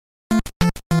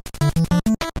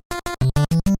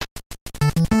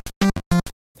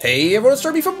Hey everyone, it's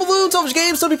Darby from Balloon Television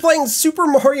Games. So I'll be playing Super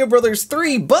Mario Bros.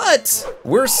 3, but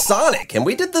we're Sonic, and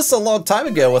we did this a long time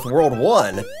ago with World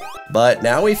 1, but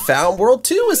now we found World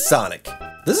 2 with Sonic.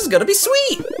 This is gonna be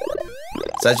sweet.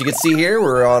 So as you can see here,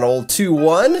 we're on old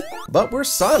 2-1, but we're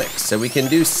Sonic, so we can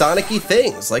do Sonic-y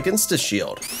things like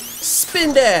Insta-Shield,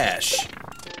 Spin Dash.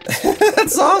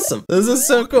 That's awesome. This is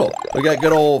so cool. We got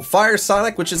good old Fire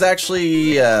Sonic, which is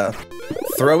actually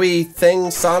throwy thing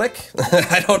Sonic.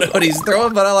 I don't know what he's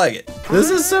throwing, but I like it. This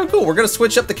is so cool. We're gonna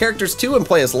switch up the characters too and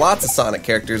play as lots of Sonic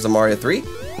characters in Mario 3.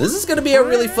 This is gonna be a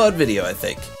really fun video, I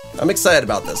think. I'm excited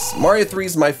about this. Mario 3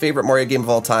 is my favorite Mario game of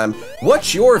all time.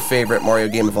 What's your favorite Mario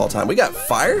game of all time? We got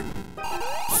Fire?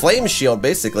 Flame Shield,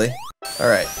 basically. All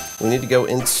right, we need to go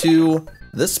into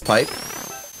this pipe,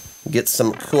 get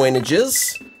some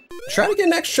coinages, try to get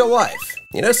an extra life.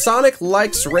 You know, Sonic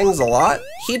likes rings a lot.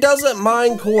 He doesn't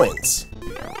mind coins.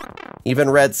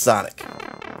 Even Red Sonic.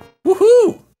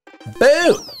 Woohoo!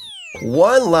 Boom!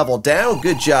 One level down.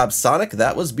 Good job, Sonic.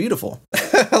 That was beautiful.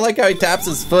 I like how he taps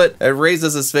his foot and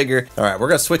raises his finger. All right, we're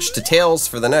gonna switch to Tails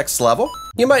for the next level.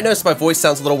 You might notice my voice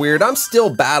sounds a little weird. I'm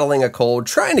still battling a cold,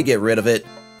 trying to get rid of it.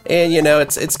 And you know,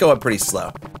 it's going pretty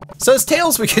slow. So as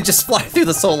Tails, we could just fly through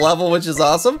this whole level, which is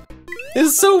awesome.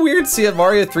 It's so weird seeing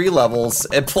Mario 3 levels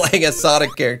and playing as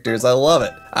Sonic characters. I love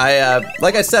it.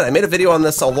 Like I said, I made a video on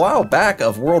this a while back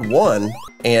of World 1,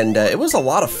 and it was a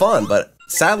lot of fun, but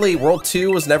sadly, World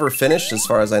 2 was never finished as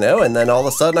far as I know, and then all of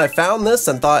a sudden I found this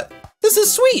and thought, this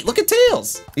is sweet, look at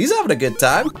Tails. He's having a good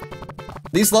time.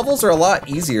 These levels are a lot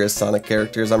easier as Sonic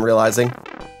characters, I'm realizing.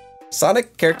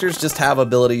 Sonic characters just have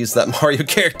abilities that Mario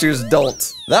characters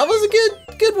don't. That was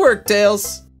a good work,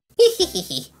 Tails.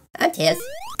 I'm Tails.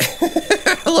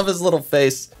 I love his little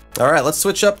face. All right, let's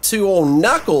switch up to old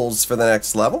Knuckles for the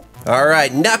next level. All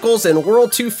right, Knuckles in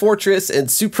World 2 Fortress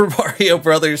and Super Mario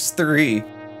Bros. 3.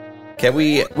 Can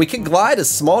we can glide as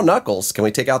small Knuckles. Can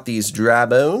we take out these dry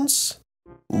bones?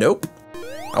 Nope.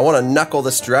 I want to knuckle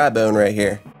this dry bone right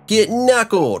here. Get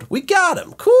knuckled. We got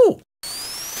him. Cool.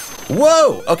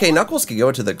 Whoa. Okay, Knuckles can go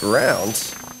into the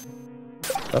ground.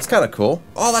 That's kind of cool.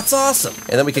 Oh, that's awesome.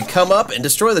 And then we can come up and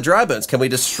destroy the dry bones. Can we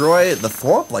destroy the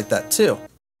thwomp like that too?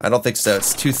 I don't think so.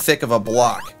 It's too thick of a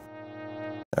block.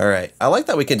 All right. I like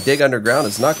that we can dig underground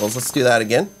as Knuckles. Let's do that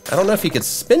again. I don't know if he could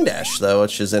spin dash though,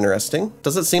 which is interesting.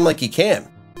 Doesn't seem like he can.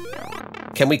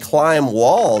 Can we climb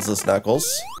walls as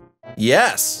Knuckles?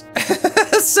 Yes.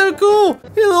 That's so cool.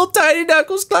 Your little tiny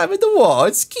Knuckles climbing the wall.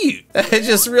 It's cute. It's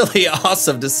just really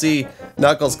awesome to see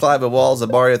Knuckles climbing walls in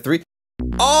Mario 3.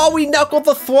 Oh, we knuckled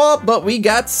the thwomp, but we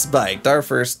got spiked. Our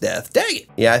first death. Dang it.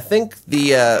 Yeah, I think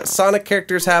the Sonic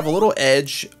characters have a little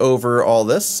edge over all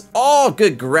this. Oh,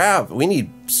 good grab. We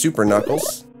need Super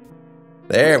Knuckles.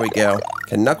 There we go.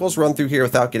 Can Knuckles run through here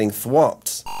without getting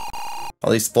thwomped?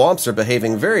 All these thwomps are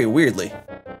behaving very weirdly.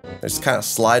 They're just kind of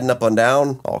sliding up and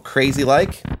down, all crazy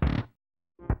like.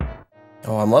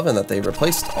 Oh, I'm loving that they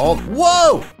replaced all.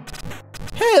 Whoa!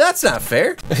 Hey, that's not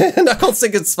fair. Knuckles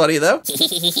think it's funny though.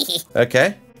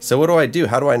 Okay, so what do I do?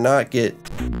 How do I not get,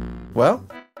 well,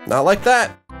 not like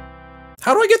that.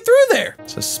 How do I get through there?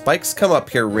 So spikes come up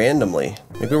here randomly.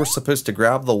 Maybe we're supposed to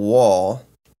grab the wall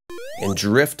and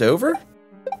drift over?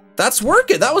 That's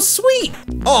working, that was sweet.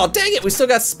 Oh, dang it, we still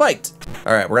got spiked.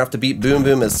 All right, we're gonna have to beat Boom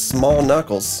Boom as small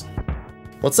Knuckles.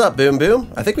 What's up, Boom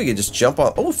Boom? I think we could just jump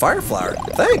on, oh, Fire Flower,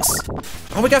 thanks.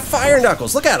 Oh, we got Fire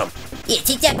Knuckles, look at him. Yeah,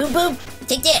 take that, Boom Boom.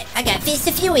 Take that. I got Fist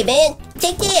of Fury, man.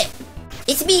 Take that.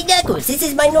 It's me, Knuckles. This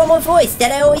is my normal voice that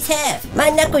I always have. My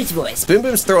Knuckles voice. Boom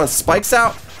Boom's throwing spikes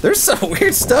out. There's some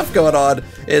weird stuff going on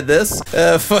in this,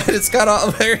 but it's got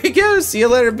all, there he goes. See you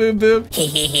later, Boom Boom.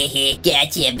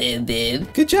 Gotcha, Boom Boom.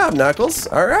 Good job, Knuckles.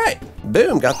 All right.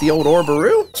 Boom, got the old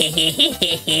Orbaroo.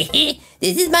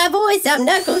 This is my voice. I'm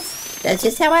Knuckles. That's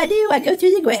just how I do. I go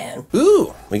through the ground.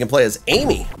 Ooh, we can play as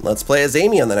Amy. Let's play as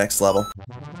Amy on the next level.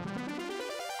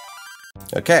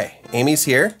 Okay, Amy's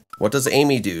here. What does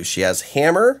Amy do? She has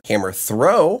hammer, hammer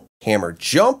throw, hammer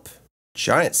jump,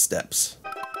 giant steps.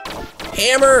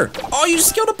 Hammer! Oh, you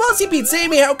just killed a Buzzy Beats,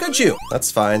 Amy, how could you?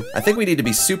 That's fine. I think we need to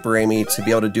be Super Amy to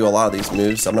be able to do a lot of these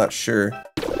moves. I'm not sure.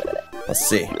 Let's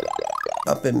see.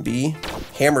 Up in B,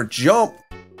 hammer jump,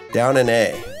 down in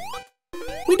A.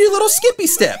 We do little skippy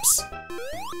steps.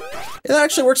 It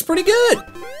actually works pretty good.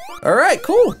 All right,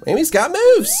 cool. Amy's got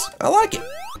moves. I like it.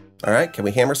 All right, can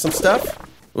we hammer some stuff?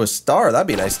 Ooh, a star, that'd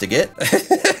be nice to get.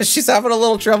 She's having a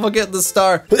little trouble getting the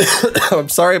star. I'm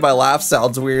sorry my laugh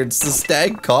sounds weird. It's the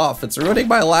stag cough. It's ruining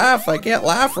my laugh. I can't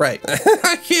laugh right.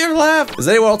 I can't laugh. Does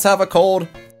anyone else have a cold?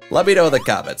 Let me know in the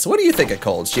comments. What do you think of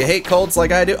colds? Do you hate colds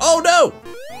like I do? Oh no!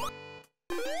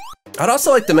 I'd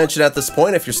also like to mention at this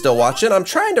point, if you're still watching, I'm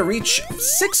trying to reach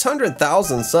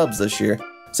 600,000 subs this year.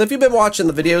 So if you've been watching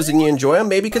the videos and you enjoy them,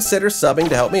 maybe consider subbing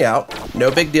to help me out. No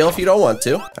big deal if you don't want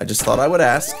to. I just thought I would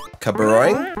ask.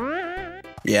 Kabaroing.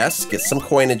 Yes, get some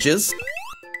coinages.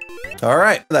 All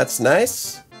right, that's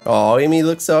nice. Oh, Amy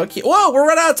looks so cute. Whoa, we're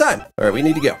running out of time. All right, we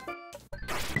need to go.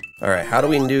 All right, how do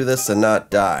we do this and not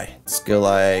die? Let's go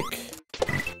like...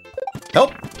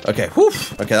 Help. Okay, whew.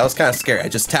 Okay, that was kind of scary. I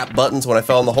just tapped buttons when I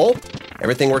fell in the hole.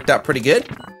 Everything worked out pretty good.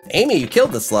 Amy, you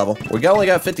killed this level. We only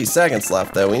got 50 seconds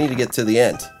left, though. We need to get to the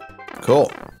end. Cool.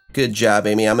 Good job,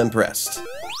 Amy. I'm impressed.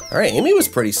 All right, Amy was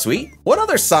pretty sweet. What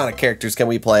other Sonic characters can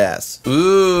we play as?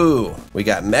 Ooh, we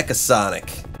got Mecha Sonic.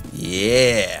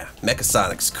 Yeah, Mecha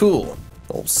Sonic's cool.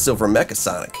 Old silver Mecha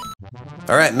Sonic.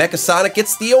 All right, Mecha Sonic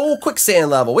gets the old quicksand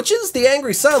level, which is the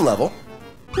Angry Sun level.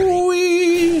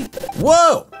 Whee!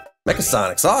 Whoa! Mecha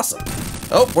Sonic's awesome.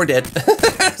 Oh, we're dead.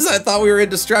 I thought we were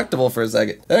indestructible for a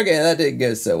second. Okay, that didn't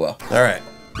go so well. All right,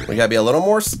 we gotta be a little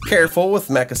more careful with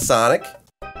Mecha Sonic.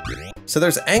 So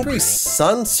there's Angry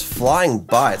Suns flying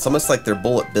by. It's almost like they're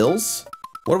bullet bills.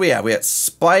 What do we have? We got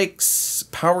spikes,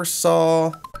 power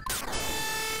saw.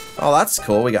 Oh, that's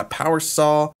cool. We got power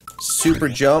saw, super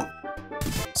jump.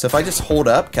 So if I just hold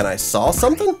up, can I saw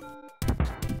something?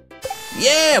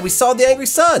 Yeah, we saw the Angry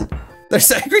Sun.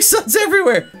 There's Angry Suns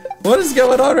everywhere. What is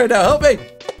going on right now? Help me.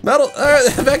 Metal,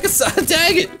 Mecha Sonic,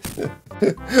 dang it.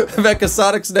 Mecha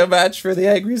Sonic's no match for the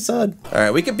Angry Sun. All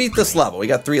right, we can beat this level. We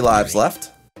got 3 lives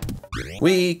left.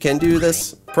 We can do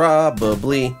this,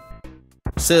 probably.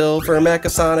 Silver Mecha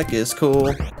Sonic is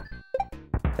cool.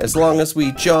 As long as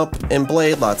we jump and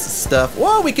blade lots of stuff.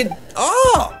 Whoa, we could,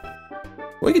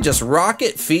 we could just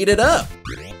rocket feed it up.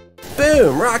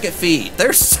 Boom, rocket feed.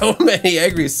 There's so many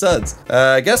Angry Suns.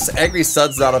 I guess Angry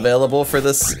Sun's not available for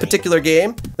this particular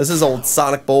game. This is old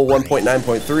Sonic Boll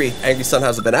 1.9.3. Angry Sun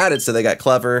hasn't been added, so they got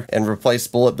clever and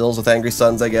replaced bullet bills with Angry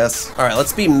Suns, I guess. All right,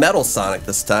 let's be Metal Sonic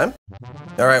this time.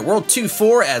 All right, World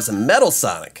 2-4 as Metal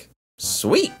Sonic.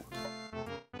 Sweet.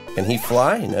 Can he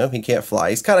fly? No, he can't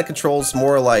fly. He's kind of controls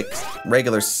more like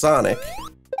regular Sonic,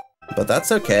 but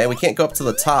that's okay. We can't go up to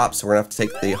the top, so we're gonna have to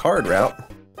take the hard route.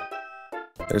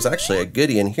 There's actually a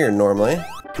goodie in here normally.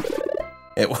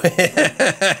 I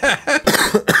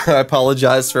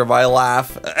apologize for my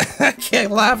laugh. I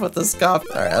can't laugh with this cough.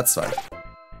 All right, that's fine.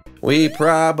 We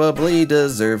probably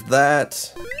deserved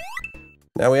that.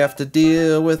 Now we have to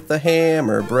deal with the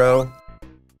hammer, bro,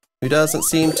 who doesn't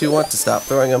seem to want to stop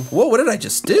throwing them. Whoa, what did I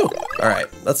just do? All right,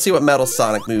 let's see what Metal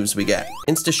Sonic moves we got.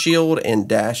 Insta shield and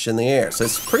dash in the air. So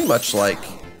it's pretty much like,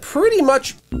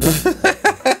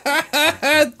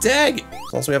 dang it.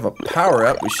 As long as we have a power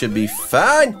up, we should be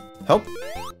fine. Help.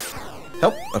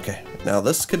 Help. Okay, now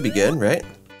this could be good, right?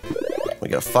 We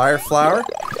got a fire flower.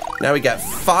 Now we got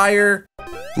fire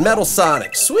Metal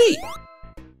Sonic. Sweet.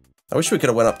 I wish we could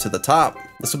have went up to the top.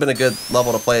 This would have been a good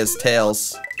level to play as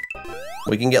Tails.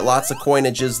 We can get lots of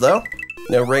coinages though.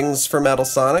 No rings for Metal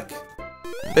Sonic.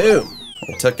 Boom.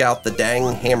 We took out the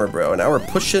dang hammer bro. Now we're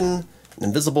pushing an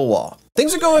invisible wall.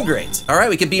 Things are going great. All right,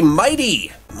 we can be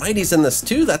Mighty. Mighty's in this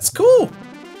too, that's cool.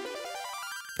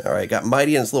 All right, got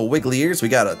Mighty in his little wiggly ears. We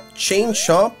got a chain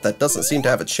chomp that doesn't seem to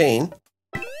have a chain.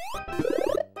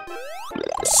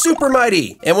 Super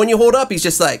Mighty. And when you hold up, he's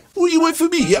just like, what do you want from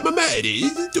me? I'm a Mighty.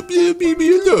 Don't leave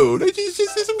me alone.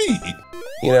 It's me.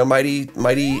 You know,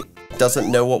 Mighty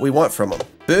doesn't know what we want from him.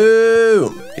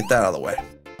 Boom. Get that out of the way.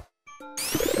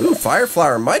 Ooh, Fire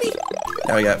Flower Mighty.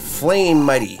 Now we got Flame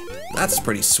Mighty. That's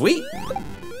pretty sweet.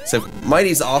 So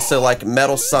Mighty's also like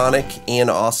Metal Sonic and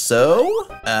also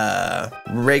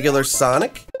regular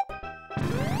Sonic.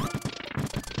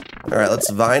 All right, let's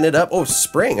vine it up. Oh,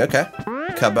 spring, okay.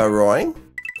 Kabaroing,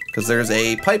 because there's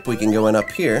a pipe we can go in up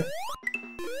here.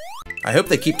 I hope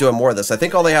they keep doing more of this. I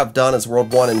think all they have done is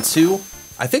World 1 and 2.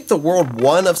 I think the World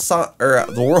 1 of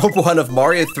the World 1 of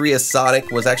Mario 3 as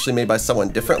Sonic was actually made by someone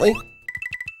differently.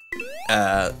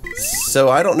 So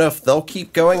I don't know if they'll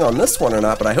keep going on this one or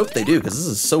not, but I hope they do, because this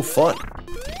is so fun.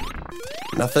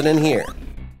 Nothing in here.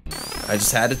 I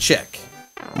just had to check.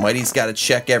 Mighty's got to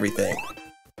check everything.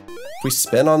 If we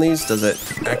spin on these, does it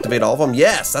activate all of them?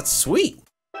 Yes, that's sweet.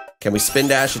 Can we spin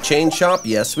dash a chain chomp?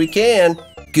 Yes, we can.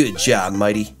 Good job,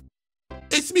 Mighty.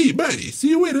 It's me, Mighty. See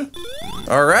you later.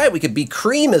 All right, we could be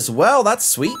Cream as well. That's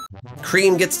sweet.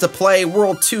 Cream gets to play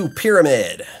World 2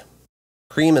 Pyramid.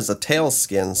 Cream is a tail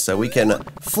skin, so we can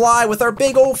fly with our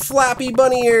big old flappy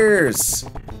bunny ears.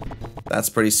 That's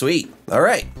pretty sweet. All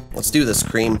right, let's do this,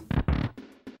 Cream.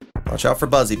 Watch out for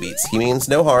Buzzy Beats. He means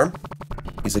no harm.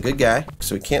 He's a good guy,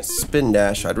 so we can't spin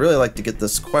dash. I'd really like to get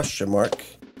this question mark.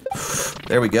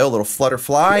 There we go, little flutter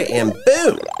fly, and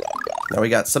boom! Now we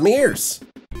got some ears.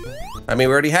 I mean,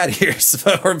 we already had ears,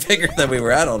 but we're bigger than we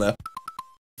were. I don't know.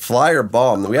 Fly or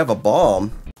bomb? We have a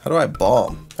bomb. How do I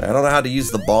bomb? I don't know how to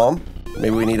use the bomb.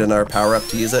 Maybe we need another power-up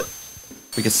to use it.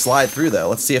 We can slide through, though.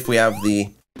 Let's see if we have the...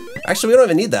 Actually, we don't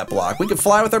even need that block. We can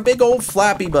fly with our big old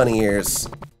flappy bunny ears.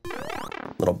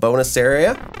 Little bonus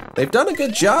area. They've done a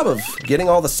good job of getting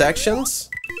all the sections.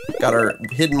 Got our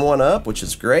hidden one up, which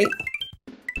is great.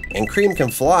 And Cream can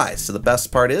fly, so the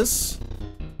best part is...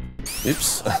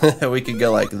 Oops. We could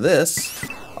go like this.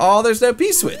 Oh, there's no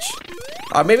P-switch.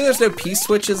 Maybe there's no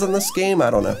P-switches in this game?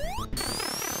 I don't know.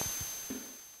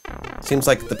 Seems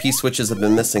like the P-switches have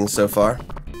been missing so far.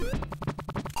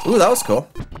 Ooh, that was cool.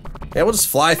 Yeah, we'll just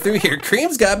fly through here.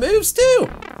 Cream's got moves too.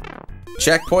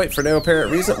 Checkpoint for no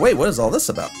apparent reason. Wait, what is all this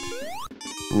about?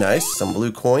 Nice, some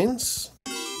blue coins.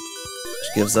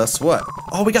 Which gives us what?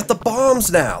 Oh, we got the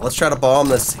bombs now. Let's try to bomb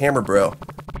this hammer bro.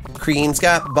 Cream's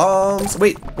got bombs.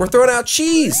 Wait, we're throwing out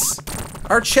cheese.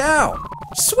 Our chow.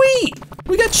 Sweet,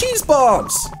 we got cheese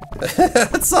bombs.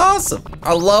 That's awesome.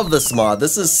 I love this mod.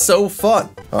 This is so fun.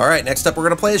 All right, next up we're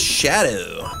gonna play as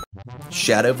Shadow.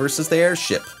 Shadow versus the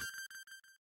airship.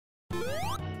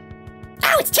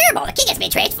 Oh, it's terrible. The king has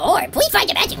been transformed. Please find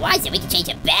the magic wand so we can change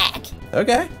him back.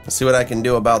 Okay, let's see what I can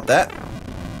do about that.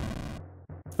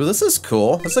 Well, this is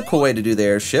cool. This is a cool way to do the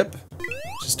airship.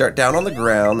 Just start down on the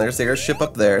ground. There's the airship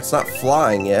up there. It's not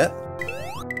flying yet.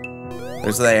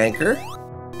 There's the anchor.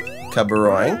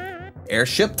 Kaburoing.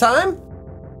 Airship time?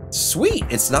 Sweet,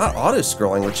 it's not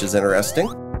auto-scrolling, which is interesting.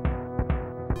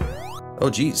 Oh,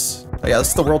 geez. Oh, yeah, this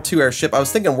is the World 2 airship. I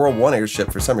was thinking World 1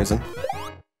 airship for some reason.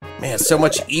 Man, it's so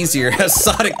much easier as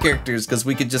Sonic characters because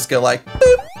we could just go like,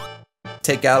 boop,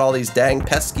 take out all these dang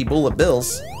pesky bullet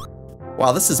bills.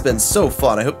 Wow, this has been so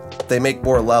fun. I hope they make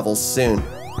more levels soon.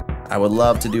 I would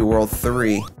love to do World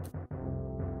 3.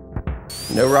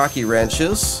 No Rocky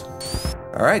wrenches.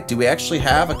 All right, do we actually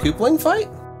have a Koopling fight?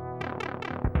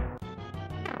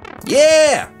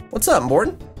 Yeah! What's up,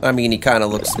 Morton? I mean, he kind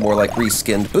of looks more like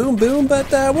reskinned Boom Boom,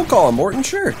 but we'll call him Morton,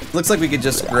 sure. Looks like we could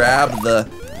just grab the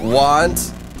wand.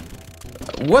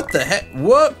 What the heck?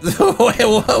 What? Wait,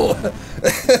 whoa.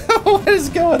 What is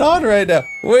going on right now?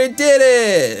 We did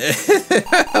it!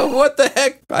 What the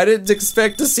heck? I didn't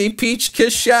expect to see Peach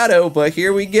kiss Shadow, but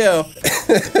here we go.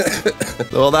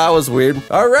 Well, that was weird.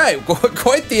 All right,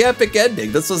 quite the epic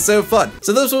ending. This was so fun.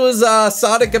 So this was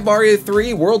Sonic and Mario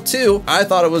 3 World 2. I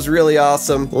thought it was really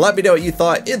awesome. Let me know what you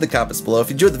thought in the comments below. If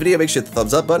you enjoyed the video, make sure to hit the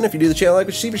thumbs up button. If you do the channel, like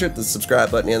what you see, be sure to hit the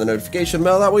subscribe button and the notification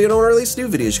bell. That way you don't release new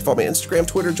videos. You can follow me on Instagram,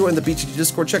 Twitter, join the BTG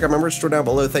Discord, check out my merch store down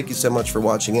below. Thank you so much for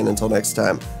watching, and until next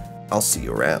time, I'll see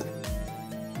you around.